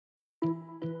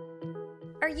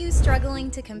Are you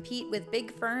struggling to compete with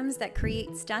big firms that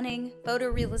create stunning,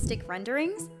 photorealistic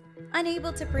renderings?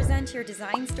 Unable to present your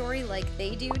design story like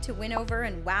they do to win over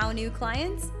and wow new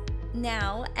clients?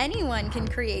 Now, anyone can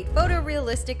create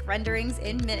photorealistic renderings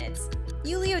in minutes.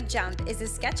 Yulio Jump is a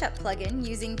SketchUp plugin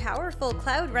using powerful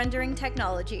cloud rendering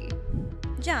technology.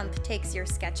 Jump takes your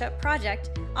SketchUp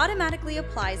project, automatically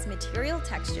applies material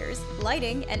textures,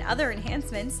 lighting, and other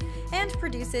enhancements, and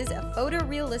produces a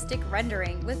photorealistic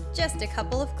rendering with just a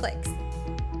couple of clicks.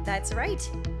 That's right,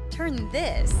 turn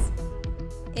this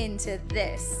into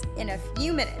this in a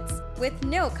few minutes with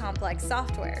no complex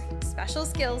software, special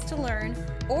skills to learn,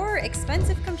 or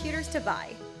expensive computers to buy.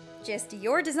 Just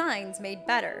your designs made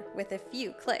better with a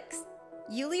few clicks.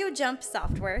 Yulio Jump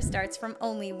software starts from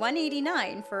only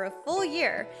 $189 for a full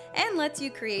year and lets you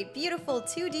create beautiful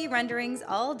 2D renderings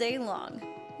all day long.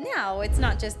 Now, it's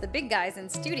not just the big guys in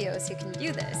studios who can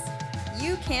do this.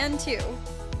 You can too.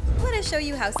 Let us show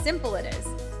you how simple it is.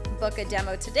 Book a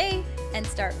demo today and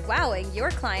start wowing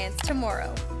your clients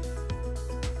tomorrow.